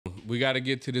We got to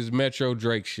get to this Metro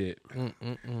Drake shit.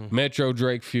 Metro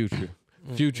Drake Future.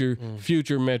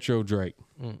 Future Metro Drake.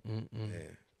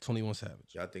 21 Savage.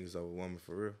 Y'all think it's over a woman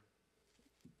for real?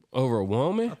 Over a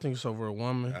woman? I think it's over a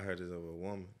woman. I heard it's over a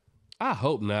woman. I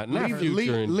hope not. Not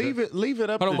Future and Drake. Leave it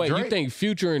up Hold to on, wait. Drake. You think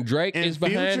Future and Drake And is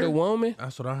behind Future? a woman?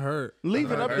 That's what I heard.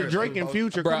 Leave it up to Drake and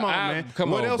Future. Bro, Come on, man.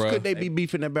 come what on, else bro. could they be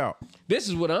beefing about? This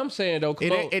is what I'm saying, though.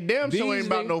 Come on. It damn sure ain't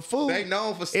about no food. They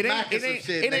known for smacking some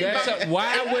shit.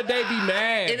 Why would they be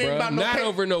mad, It ain't bro? about no Not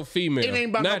over no female. It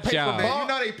ain't about not no paper y'all. ball. You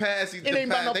know they pass. It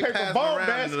ain't about no paper ball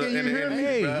basket, you hear me?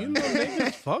 Hey, you know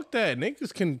niggas, fuck that.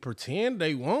 Niggas can pretend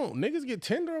they won't. Niggas get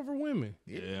tender over women.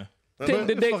 Yeah. Think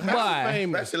the dick Fuck, how fly.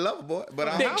 famous? That's your lover boy.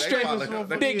 But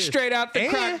Dick straight out the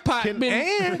crock pot.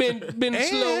 Been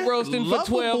slow roasting for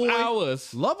 12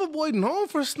 hours. Loverboy known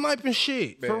for sniping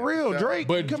shit. For real, Drake.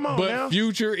 But come on but now.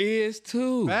 Future is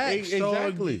too. Facts.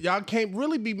 Exactly. So y'all can't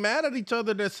really be mad at each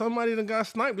other that somebody done got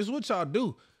sniped. This is what y'all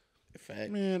do.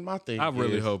 Man, my thing. I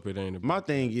really is, hope it ain't. About My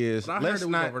thing is, But I heard let's it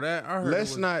was not over that. I heard it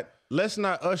was- let's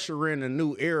not usher in a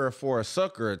new era for a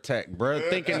sucker attack, bruh.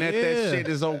 Thinking that shit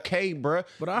is okay, bruh.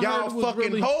 But I heard y'all it was fucking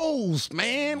really- hoes,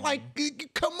 man. Like,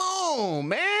 come on,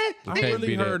 man. I can't really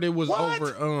be that. heard it was What?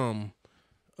 over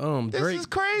This Drake is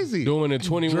crazy. doing a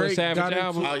 21 Drake Savage got into-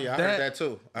 album. Oh yeah, I heard that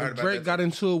too. I heard about Drake that got too.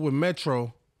 into it with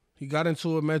Metro. He got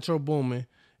into it Metro Boomin,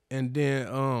 and then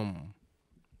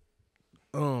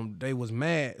they was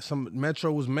mad.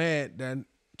 Metro was mad that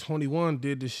 21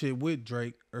 did the shit with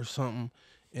Drake or something,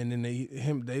 and then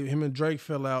him and Drake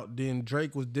fell out. Then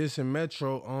Drake was dissing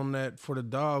Metro on that for the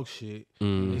dog shit.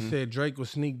 They said Drake was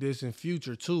sneak dissing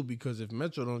Future too, because if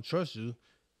Metro don't trust you,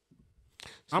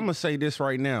 I'm gonna say this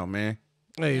right now, man.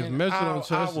 hey, if Metro don't I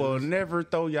trust will you, never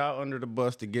throw y'all under the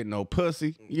bus to get no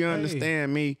pussy. You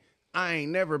understand me? I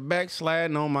ain't never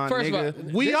backsliding on my First of all,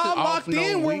 nigga. we This all is off locked no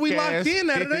in where we weak locked ass in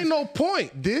at. It ain't no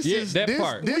point. This Yeah, is that this,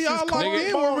 part. This We is all locked cornball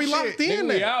in where we shit. locked in Nigga,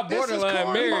 we at. all This is borderline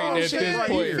cornball married at shit this right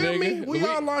point, here. You feel me? nigga. We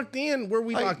all locked in where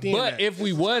we locked in But at. if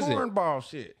we wasn't, Cornball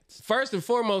shit. first and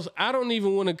foremost, I don't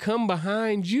even want to come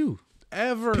behind you.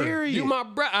 Ever. Period. You my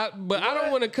bro, but I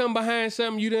don't want to come behind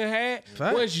something you done had.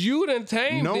 Facts. Once you done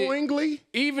tamed it, Knowingly?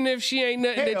 even if she ain't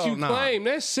nothing that Hell you nah. claim,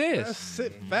 that's sis. That's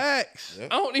it. Facts. I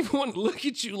don't even want to look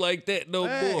at you like that no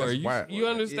Facts. more. That's You, whack. you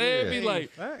understand me? Yeah.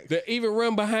 Like Facts. to even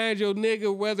run behind your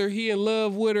nigga, whether he in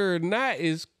love with her or not,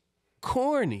 is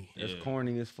corny. It's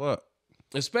corny as fuck.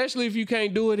 Especially if you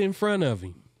can't do it in front of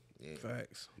him.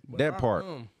 Facts. But That part.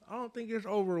 I don't think it's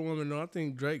over a woman though. I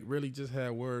think Drake really just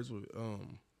had words with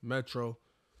Metro,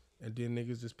 and then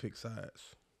niggas just pick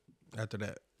sides after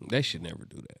that. They should never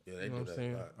do that. Yeah, they You know do what I'm that.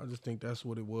 saying? I just think that's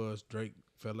what it was. Drake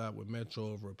fell out with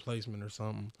Metro over a replacement or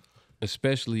something.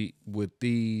 Especially with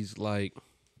these, like,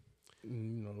 You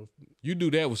know, you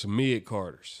do that with some mid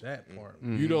Carters. that part.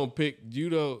 You don't pick, you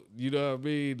know what I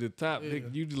mean? The top,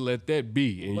 you just let that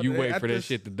be, and But you wait at for that this-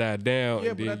 shit to die down. Yeah,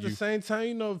 and but then at the same time,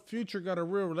 you know, Future got a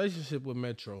real relationship with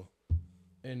Metro.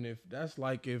 And if that's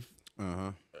like if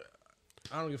I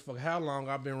don't give a fuck how long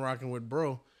I've been rocking with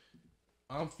bro.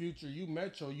 I'm Future, you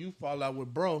Metro, you fall out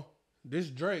with bro. This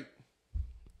Drake.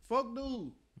 Fuck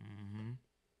dude.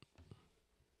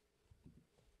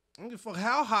 I don't give a fuck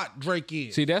how hot Drake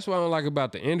is. See, that's what I don't like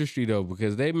about the industry though,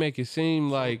 because they make it seem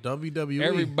like WWE.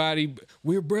 everybody,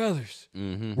 we're brothers.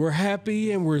 We're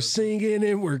happy and we're singing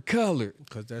and we're colored.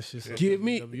 Because that's just Give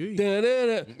me, WWE.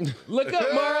 da-da-da. Look up,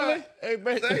 Marlon. Hey,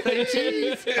 man. That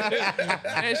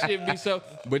shit be so.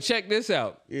 But check this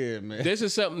out. Yeah, man. This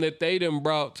is something that they done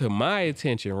brought to my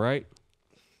attention, right?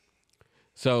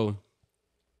 So,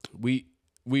 we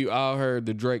all heard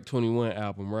the Drake 21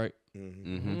 album, right?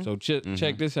 So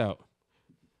check this out.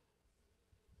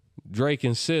 Drake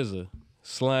and SZA,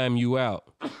 Slime You Out.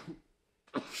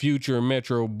 Future and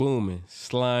Metro Boomin,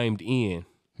 Slimed In.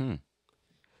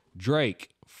 Drake,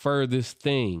 Furthest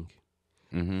Thing.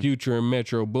 Future and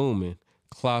Metro Boomin,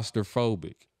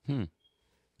 Claustrophobic.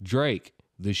 Drake,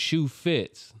 The Shoe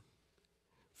Fits.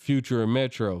 Future and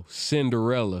Metro,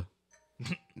 Cinderella.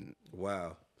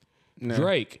 Wow.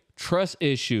 Drake, Trust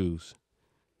Issues.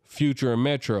 Future and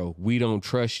Metro, We Don't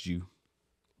Trust You.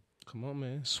 Come on,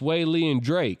 man. Sway Lee and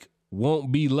Drake,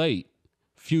 Won't Be Late.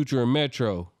 Future and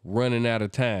Metro, Running Out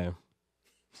of Time.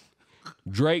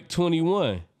 Drake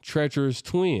 21, Treacherous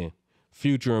Twin.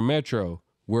 Future and Metro,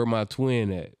 Where My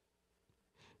Twin At.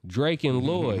 Drake and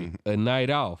Lloyd, A Night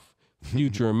Off.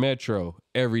 Future and Metro,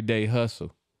 Everyday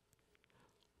Hustle.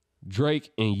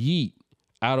 Drake and Yeet,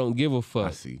 I Don't Give a Fuck.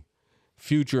 I see.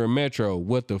 Future and Metro,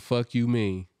 What the Fuck You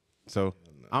Mean? So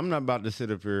I'm not about to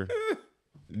sit up here.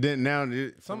 Then now,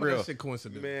 Some for real. of that shit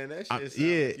coincidental. Man, that I-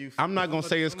 shit. I'm not gonna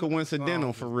say it's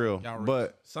coincidental for real, Y'all right.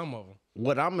 but Some of them.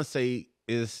 what I'm gonna say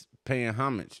is paying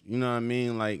homage. You know what I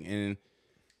mean? Like, and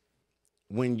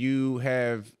when you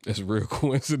have That's real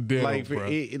coincidental, like, bro.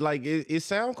 it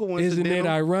sound coincidental. Isn't it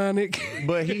ironic?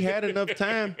 But he had enough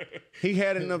time. He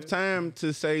had enough time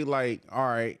to say, like, all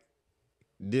right,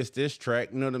 this track,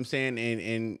 you know what I'm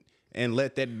saying, and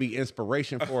let that be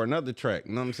inspiration for another track.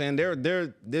 You know what I'm saying?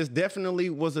 There's definitely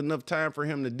was enough time for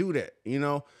him to do that. You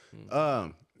know,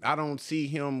 I don't see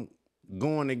him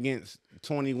going against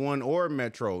 21 or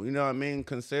Metro. You know what I mean?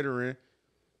 Considering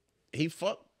he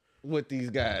fucked with these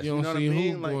guys. You don't know see what I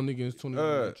mean? who Like, going against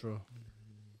 21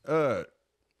 Metro.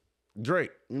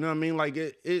 Drake. You know what I mean? Like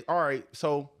it all right,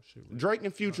 so Drake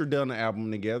and Future done the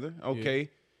album together. Okay. Yeah.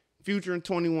 Future and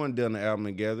 21 done the album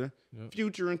together. Yep.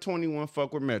 Future and 21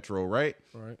 fuck with Metro, right?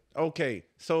 Right. Okay.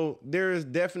 So there is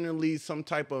definitely some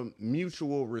type of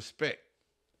mutual respect.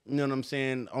 You know what I'm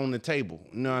saying? On the table.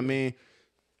 You know what I mean?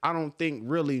 I don't think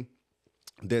really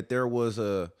that there was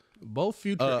both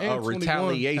Future and a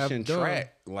retaliation have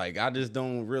track. Like, I just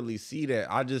don't really see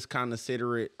that. I just kind of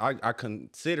consider it. I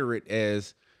consider it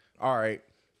as, all right.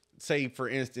 Say for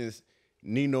instance,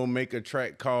 Nino make a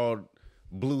track called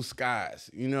Blue Skies.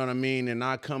 You know what I mean? And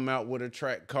I come out with a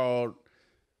track called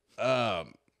Sky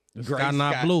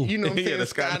Not Blue. You know what I'm saying? The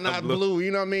Sky Not Blue.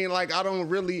 You know what I mean? Like, I don't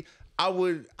really. I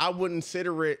wouldn't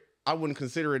consider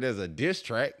it as a diss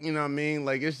track. You know what I mean?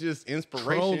 Like, it's just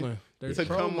inspiration to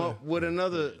come up with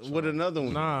another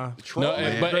one. Nah,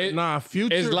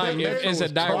 Future. It's like it's a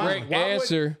direct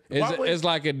answer. It's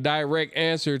like a direct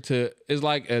answer to. It's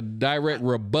like a direct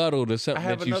rebuttal to something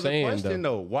that you're saying. I have another question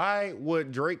though. Why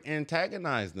would Drake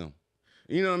antagonize them?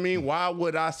 You know what I mean? Why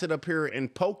would I sit up here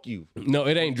and poke you? No,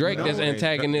 it ain't Drake that's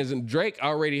antagonism. Drake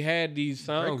already had these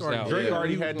songs out. Drake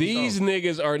already had these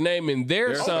niggas are naming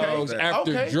their songs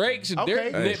after Drake's.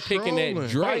 They're nitpicking at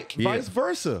Drake. Vice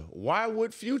versa. Why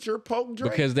would Future poke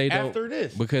Drake because they don't, after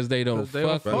this? Because they don't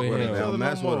fuck with him.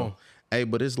 Mess with him. Hey,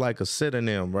 but it's like a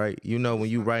synonym, right? You know, when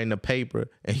you writing a paper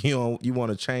and you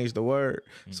want to change the word,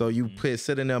 so you put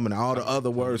synonym and all the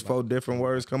other words, 4 different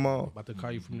words come on. About to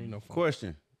call you from Nino.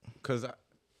 Question. Because,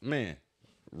 man,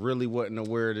 really wasn't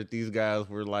aware that these guys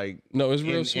were like it's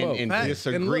real slow. In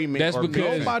disagreement. That's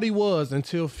because nobody was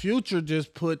until Future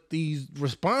just put these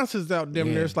responses out there.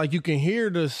 There, it's like you can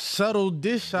hear the subtle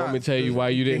diss shots. Let me tell you why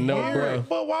you didn't know, bro.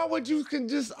 But why would you can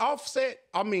just offset?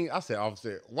 I mean, I said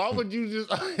offset. Why would you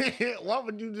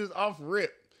just off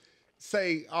rip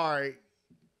say, all right,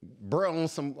 bro on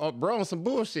some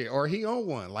bullshit, or he on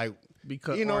one, like,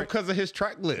 because because of his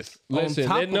track list. Listen,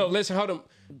 hold on.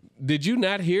 Did you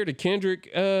not hear the Kendrick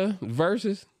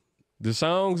verses? The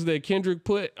songs that Kendrick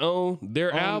put on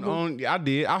their album? I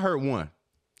did. I heard one.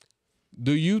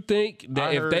 Do you think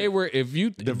that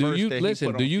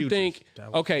do you think,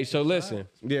 okay, so listen.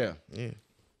 Yeah.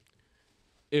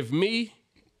 If me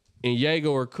and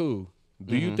Yago are cool,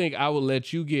 do you think I would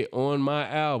let you get on my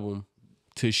album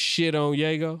to shit on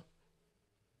Yago?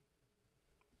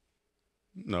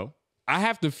 No. I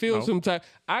have to feel some type.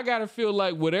 I gotta feel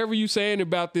like whatever you saying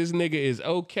about this nigga is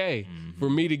okay for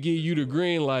me to give you the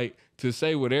green light to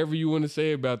say whatever you want to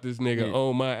say about this nigga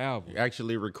on my album.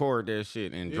 Actually record that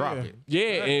shit and drop it.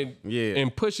 Yeah,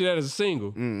 and push it out as a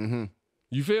single. Mm-hmm.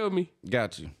 You feel me?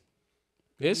 Got you.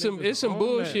 It's some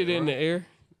bullshit in the air.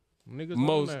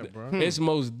 It's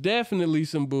most definitely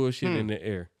some bullshit in the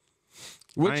air.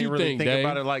 What you really think, think Dave?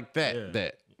 about it like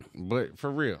that? But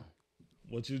for real.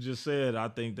 What you just said, I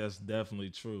think that's definitely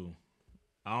true.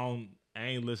 I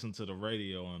ain't listened to the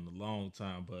radio in a long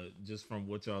time, but just from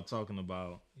what y'all talking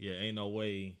about, ain't no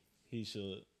way he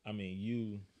should. I mean,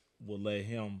 you will let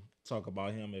him talk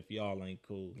about him if y'all ain't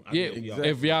cool.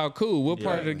 If y'all cool, what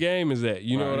part of the game is that?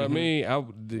 You know what I mean?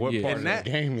 What part of the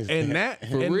game is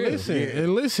that?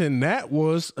 Listen, that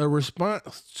was a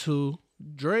response to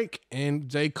Drake and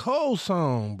J. Cole's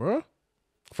song, bro.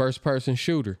 First person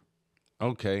shooter.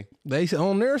 Okay, they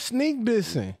on their sneak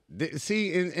dissing.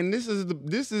 See, and this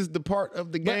is the part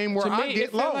of the game where I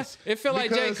get lost. It felt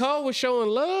like J. Cole was showing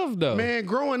love, though. Man,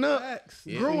 growing up,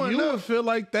 you would feel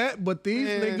like that, but these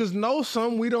niggas know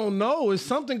something we don't know. It's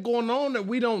something going on that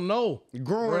we don't know.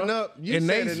 Growing up, and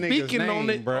they speaking on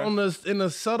it in a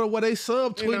subtle way. They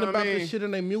subtweeting about this shit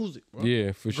in their music, bro.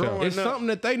 Yeah, for sure. It's something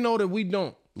that they know that we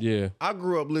don't. Yeah, I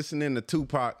grew up listening to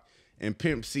Tupac and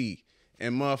Pimp C.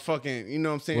 And motherfucking, you know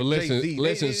what I'm saying? Well,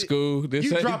 listen, school.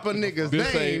 You drop a nigga's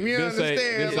name, you understand?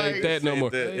 This ain't that no more.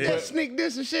 That sneak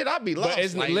this and shit, I be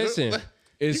lost. But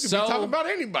it's so talking about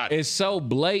anybody. It's so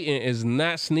blatant. It's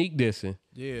not sneak dissing.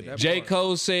 Yeah, J.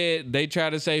 Cole said they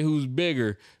try to say who's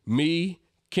bigger, me,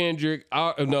 Kendrick,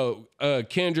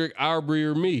 Kendrick, Aubrey,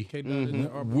 or me.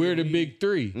 Mm-hmm. We're the big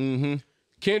three. Mm-hmm.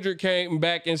 Kendrick came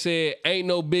back and said, "Ain't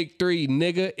no big three,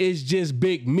 nigga. It's just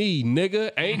big me,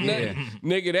 nigga. Ain't nothing,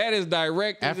 nigga. That is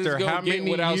direct. After It's how gonna get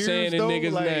many without years, saying the though?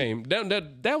 nigga's Like- name.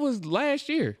 That was last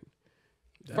year.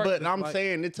 But I'm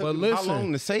saying it took but him how listen.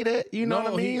 long to say that? You know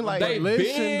what I mean? Like, they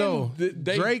Listen been- though,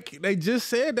 they- Drake. They just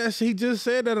said that. He just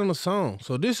said that on the song.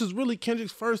 So this is really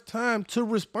Kendrick's first time to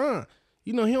respond.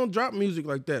 You know, he don't drop music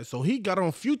like that. So he got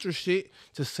on Future shit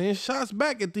to send shots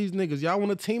back at these niggas. Y'all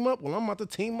want to team up? Well, I'm about to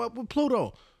team up with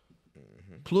Pluto.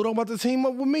 Pluto about to team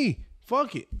up with me.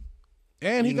 Fuck it.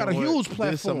 And he you got a know what? huge There's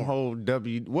platform. some whole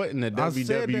what in the I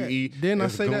said WWE that. Didn't I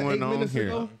is say that 8 going on minutes here?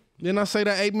 ago? Didn't I say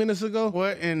that 8 minutes ago?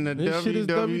 What in the This shit is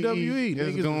WWE WWE. Niggas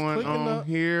is is going clicking on up.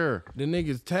 here? The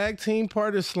niggas tag team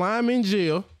partner Slime in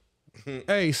jail.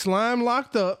 Hey, Slime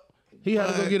locked up. He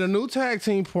had to go get a new tag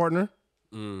team partner.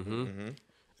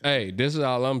 Hey, this is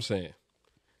all I'm saying.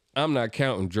 I'm not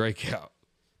counting Drake out.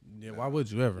 Yeah, why would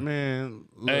you ever? Man,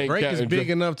 I ain't Drake is counting big Drake.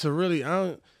 enough to really.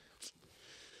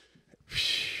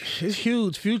 It's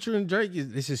huge. Future and Drake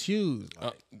this is huge.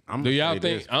 Like, I'm Do gonna y'all say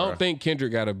think? this, I don't bruh. think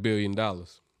Kendrick got $1 billion.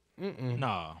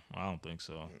 Nah, I don't think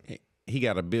so. He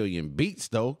got 1 billion beats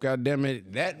though. God damn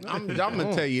it! That I'm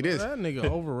gonna tell you this, that nigga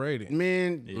overrated.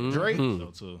 man. Drake,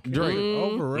 So too. Drake,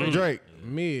 Overrated. Drake.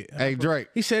 Mid. Hey Drake,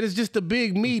 He said it's just the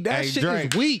big me. That Hey, shit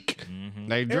Drake. is weak.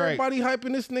 hey Drake. Everybody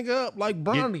hyping this nigga up like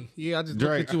Bronny. Yeah, I just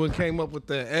Drake. looked at you and came up with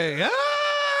that. Hey,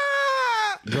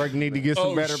 ah! Drake need to get some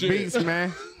Oh, better shit. beats,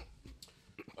 man.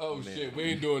 Oh shit, we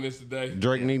ain't doing this today.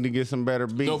 Drake need to get some better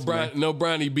beats. No man. no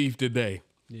Bronny beef today,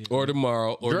 or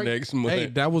tomorrow, or Drake- next month. Hey,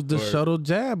 that was the shuttle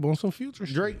jab on some Future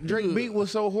shit. Drake beat was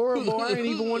so horrible. I ain't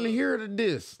even want to hear the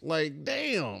diss. Like,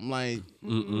 damn, like,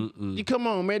 you come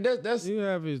on, man. That's You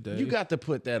have his days. you got to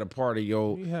put that a part of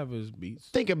your. You have his beats.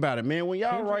 Think about it, man. When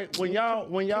y'all write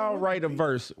a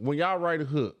verse, when y'all write a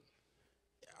hook,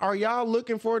 are y'all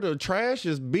looking for the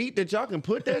trashiest beat that y'all can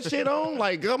put that shit on?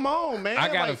 Like, come on, man. I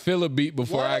gotta like, feel a beat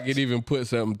before I what? could even put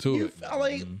something to you it. feel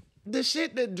like the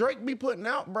shit that Drake be putting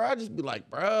out, bro. I just be like,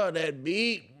 bro, that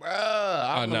beat, bro.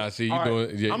 Oh, nah, see, you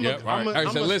doing- yeah, yep, all right. All right, so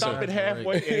I'm gonna listen. stop it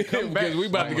halfway and come back. Because we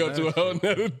about to go to a whole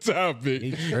nother topic.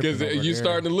 Because over you there.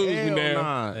 starting to lose me Hell now.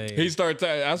 nah. He start.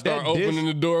 I start That opening diss-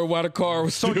 the door while the car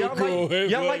was So still y'all going.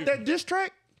 like, y'all like that diss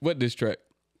track What diss track?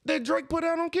 that Drake put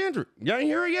out on Kendrick? Y'all ain't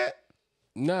hear it yet?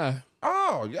 Nah.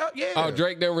 Oh, yeah. Oh,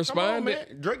 Drake done Come on, responded.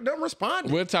 man. Drake done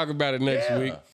responded. We'll talk about it next Yeah. week.